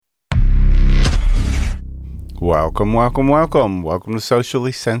Welcome, welcome, welcome. Welcome to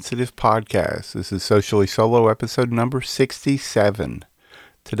Socially Sensitive Podcast. This is Socially Solo episode number 67.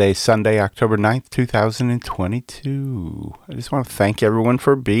 Today's Sunday, October 9th, 2022. I just want to thank everyone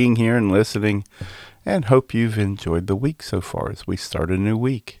for being here and listening, and hope you've enjoyed the week so far as we start a new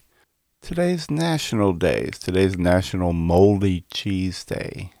week. Today's National Days. Today's National Moldy Cheese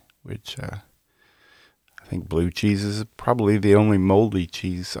Day, which I think blue cheese is probably the only moldy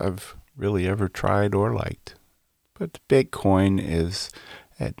cheese I've really ever tried or liked. But Bitcoin is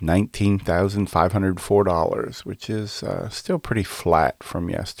at $19,504, which is still pretty flat from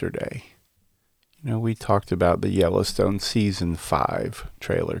yesterday. You know, we talked about the Yellowstone Season 5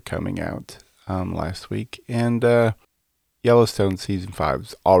 trailer coming out last week. And Yellowstone Season 5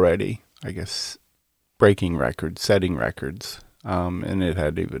 is already, I guess, breaking records, setting records. And it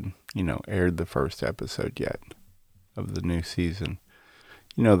hadn't even, aired the first episode yet of the new season.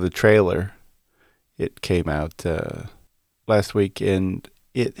 The trailer, it came out last week, and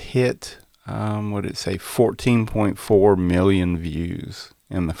it hit, 14.4 million views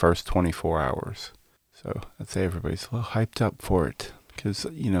in the first 24 hours. So I'd say everybody's a little hyped up for it. Because,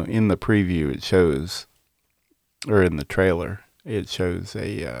 in the preview it shows, or in the trailer, it shows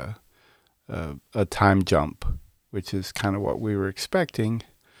a time jump, which is kind of what we were expecting.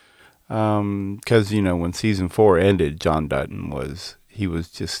 Because, when season 4 ended, John Dutton was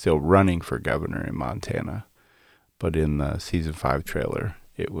just still running for governor in Montana. But in the season 5 trailer,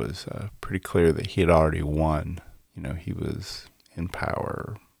 it was pretty clear that he had already won. He was in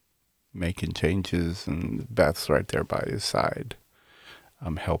power, making changes, and Beth's right there by his side,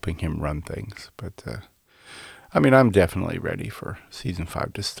 helping him run things. But, I'm definitely ready for season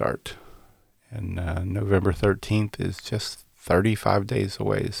 5 to start. And November 13th is just 35 days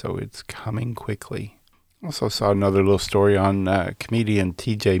away, so it's coming quickly. Also saw another little story on comedian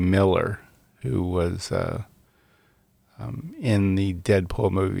T.J. Miller, who was in the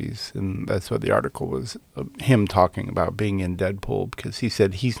Deadpool movies. And that's what the article was, him talking about being in Deadpool, because he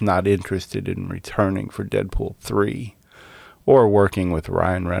said he's not interested in returning for Deadpool 3 or working with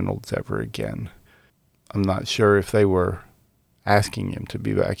Ryan Reynolds ever again. I'm not sure if they were asking him to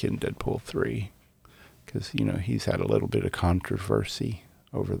be back in Deadpool 3, because, he's had a little bit of controversy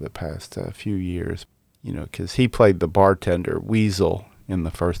over the past few years. Because he played the bartender Weasel in the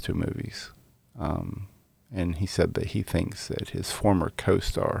first 2 movies. And he said that he thinks that his former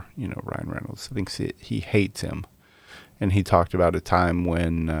co-star, Ryan Reynolds, thinks he hates him. And he talked about a time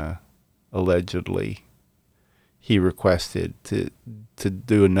when allegedly he requested to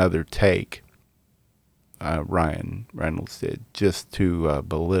do another take, Ryan Reynolds did, just to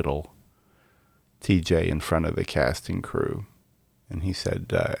belittle TJ in front of the cast and crew. And he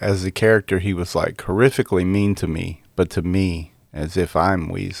said, as a character, he was like horrifically mean to me, but to me, as if I'm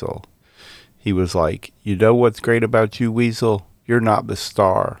Weasel. He was like, you know what's great about you, Weasel? You're not the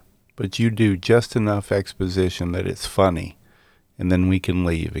star, but you do just enough exposition that it's funny, and then we can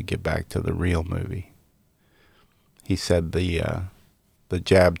leave and get back to the real movie. He said the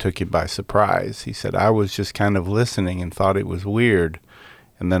jab took him by surprise. He said, I was just kind of listening and thought it was weird,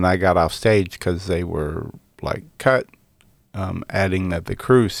 and then I got off stage because they were like, cut. Adding that the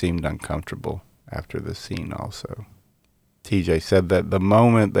crew seemed uncomfortable after the scene also. TJ said that the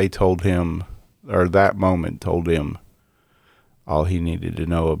moment they told him, or that moment told him all he needed to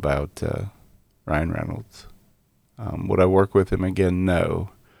know about Ryan Reynolds. Would I work with him again?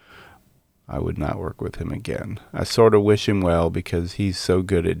 No, I would not work with him again. I sort of wish him well because he's so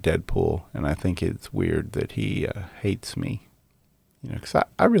good at Deadpool, and I think it's weird that he hates me. Because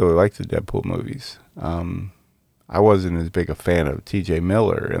I really like the Deadpool movies. I wasn't as big a fan of T.J.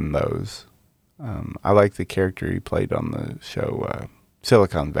 Miller in those. I like the character he played on the show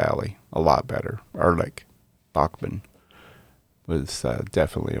Silicon Valley a lot better. Erlich Bachman was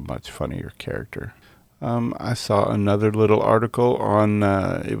definitely a much funnier character. I saw another little article on,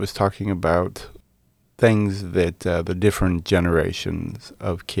 it was talking about things that the different generations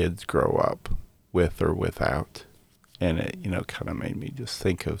of kids grow up with or without. And it, kind of made me just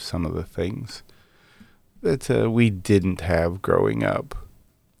think of some of the things that we didn't have growing up,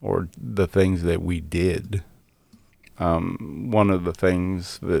 or the things that we did. One of the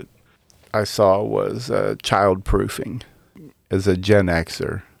things that I saw was child-proofing. As a Gen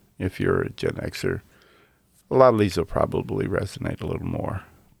Xer, if you're a Gen Xer, a lot of these will probably resonate a little more,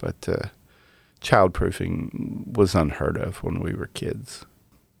 but child-proofing was unheard of when we were kids.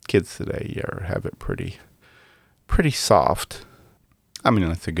 Kids today have it pretty soft.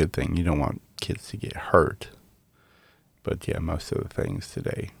 That's a good thing. You don't want kids to get hurt. But yeah, most of the things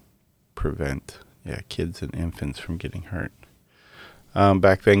today prevent kids and infants from getting hurt.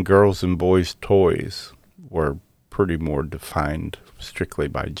 Back then, girls and boys' toys were pretty more defined strictly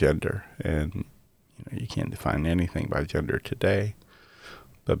by gender. And, you can't define anything by gender today.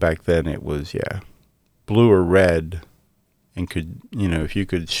 But back then it was, blue or red, and if you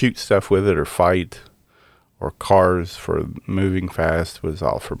could shoot stuff with it or fight, or cars for moving fast, was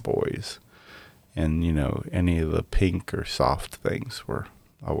all for boys. And, any of the pink or soft things were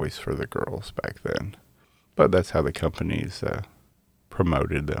always for the girls back then. But that's how the companies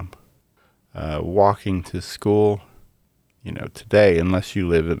promoted them. Walking to school, today, unless you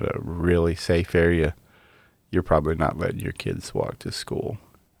live in a really safe area, you're probably not letting your kids walk to school.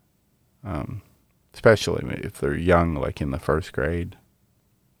 Especially if they're young, like in the first grade.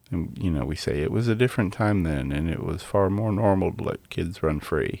 And, we say it was a different time then, and it was far more normal to let kids run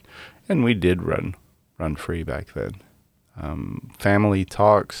free. And we did run free back then. Family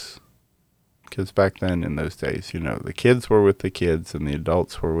talks, because back then in those days, the kids were with the kids and the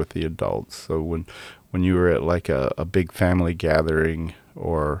adults were with the adults. So when you were at like a big family gathering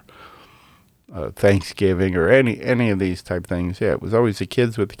or Thanksgiving or any of these type things, it was always the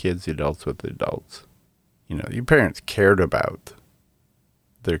kids with the kids, the adults with the adults. Your parents cared about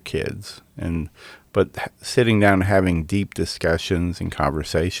their kids, but sitting down and having deep discussions and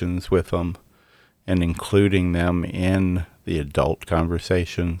conversations with them and including them in the adult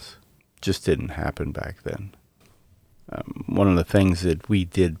conversations just didn't happen back then. One of the things that we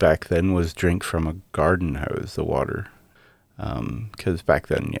did back then was drink from a garden hose, the water. Because back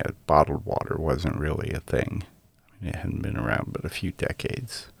then, bottled water wasn't really a thing. It hadn't been around but a few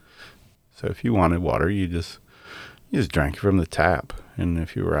decades. So if you wanted water, you just drank from the tap. And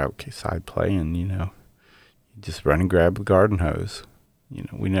if you were outside playing, you just run and grab a garden hose.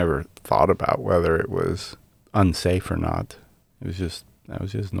 We never thought about whether it was unsafe or not. That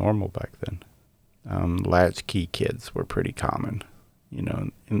was just normal back then. Latchkey kids were pretty common,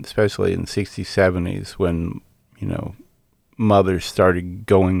 especially in the 60s, 70s when, mothers started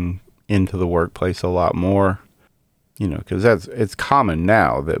going into the workplace a lot more, because it's common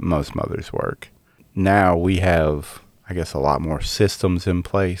now that most mothers work. Now we have, I guess, a lot more systems in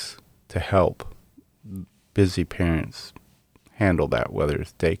place to help busy parents handle that, whether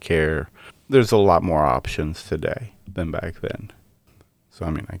it's daycare. There's a lot more options today than back then. So,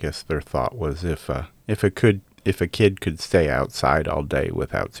 I guess their thought was if a kid could stay outside all day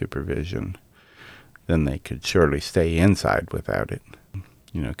without supervision, then they could surely stay inside without it.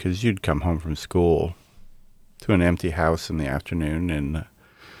 Because you'd come home from school to an empty house in the afternoon and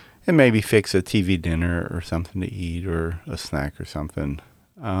maybe fix a TV dinner or something to eat or a snack or something.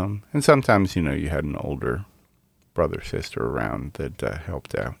 And sometimes, you had an older brother or sister around that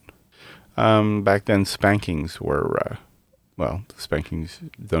helped out. Back then, spankings were, spankings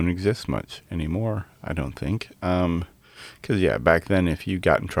don't exist much anymore, I don't think. Because, back then, if you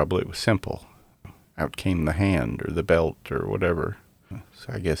got in trouble, it was simple. Out came the hand or the belt or whatever.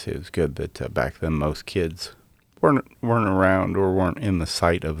 So I guess it was good that back then most kids weren't around or weren't in the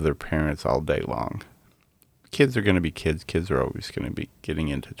sight of their parents all day long. Kids are going to be kids. Kids are always going to be getting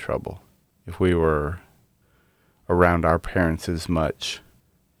into trouble. If we were around our parents as much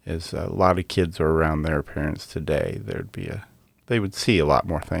as a lot of kids are around their parents today, they would see a lot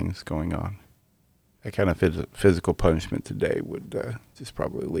more things going on. That kind of physical punishment today would just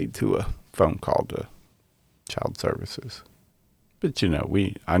probably lead to a phone call to child services. But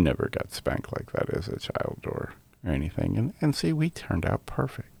I never got spanked like that as a child or anything. And see, we turned out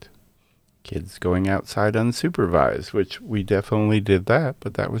perfect. Kids going outside unsupervised, which we definitely did that,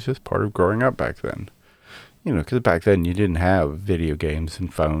 but that was just part of growing up back then. Because back then you didn't have video games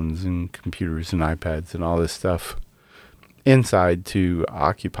and phones and computers and iPads and all this stuff inside to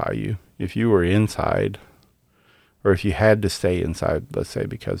occupy you. If you were inside, or if you had to stay inside, let's say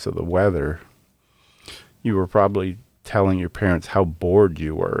because of the weather, you were probably telling your parents how bored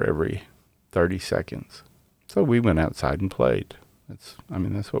you were every 30 seconds. So we went outside and played.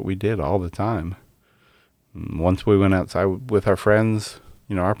 That's what we did all the time. And once we went outside with our friends,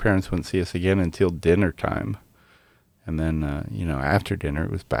 our parents wouldn't see us again until dinner time. And then, after dinner,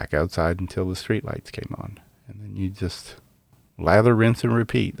 it was back outside until the street lights came on. And then you just lather, rinse, and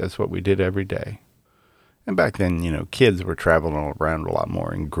repeat. That's what we did every day. And back then, kids were traveling around a lot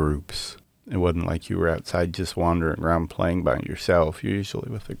more in groups. It wasn't like you were outside just wandering around playing by yourself. You're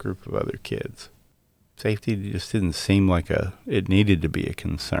usually with a group of other kids. Safety just didn't seem like it needed to be a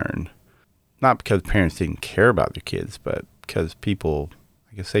concern. Not because parents didn't care about their kids, but because people,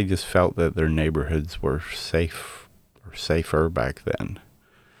 I guess they just felt that their neighborhoods were safe or safer back then.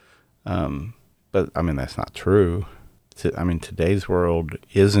 But that's not true. Today's world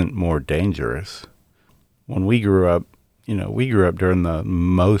isn't more dangerous. When we grew up, we grew up during the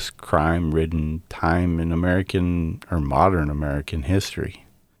most crime-ridden time in American or modern American history.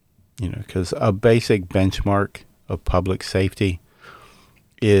 Because a basic benchmark of public safety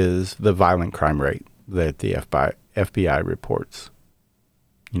is the violent crime rate that the FBI reports,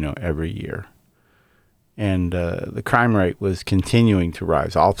 every year. And the crime rate was continuing to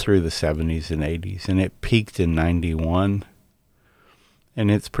rise all through the 70s and 80s, and it peaked in 91, and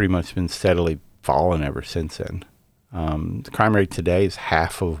it's pretty much been steadily falling ever since then. The crime rate today is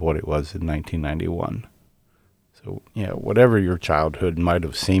half of what it was in 1991. So, whatever your childhood might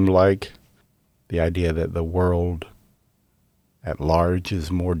have seemed like, the idea that the world at large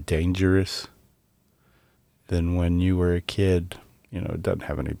is more dangerous than when you were a kid, it doesn't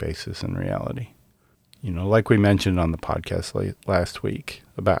have any basis in reality. Like we mentioned on the podcast last week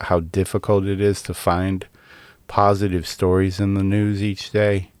about how difficult it is to find positive stories in the news each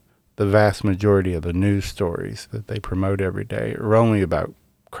day. The vast majority of the news stories that they promote every day are only about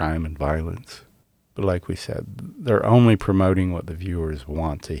crime and violence. But like we said, they're only promoting what the viewers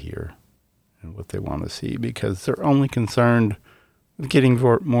want to hear and what they want to see, because they're only concerned with getting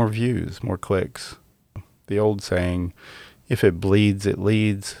more views, more clicks. The old saying, if it bleeds, it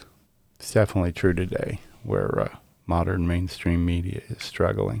leads. It's definitely true today, where modern mainstream media is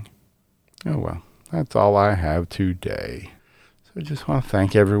struggling. Oh well, that's all I have today. So I just want to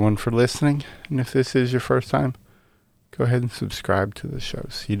thank everyone for listening. And if this is your first time, go ahead and subscribe to the show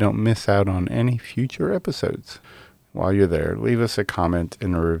so you don't miss out on any future episodes. While you're there, leave us a comment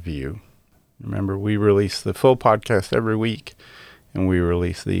and a review. Remember, we release the full podcast every week, and we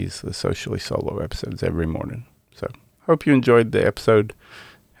release the Socially Solo episodes every morning. So hope you enjoyed the episode.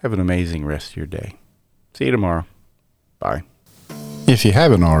 Have an amazing rest of your day. See you tomorrow. Bye. If you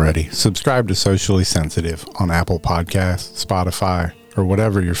haven't already, subscribe to Socially Sensitive on Apple Podcasts, Spotify, or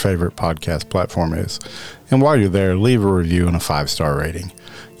whatever your favorite podcast platform is. And while you're there, leave a review and a 5-star rating.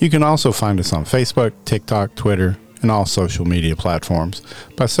 You can also find us on Facebook, TikTok, Twitter, and all social media platforms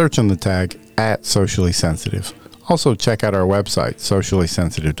by searching the tag @SociallySensitive. Also, check out our website,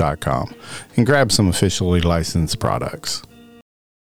 sociallysensitive.com, and grab some officially licensed products.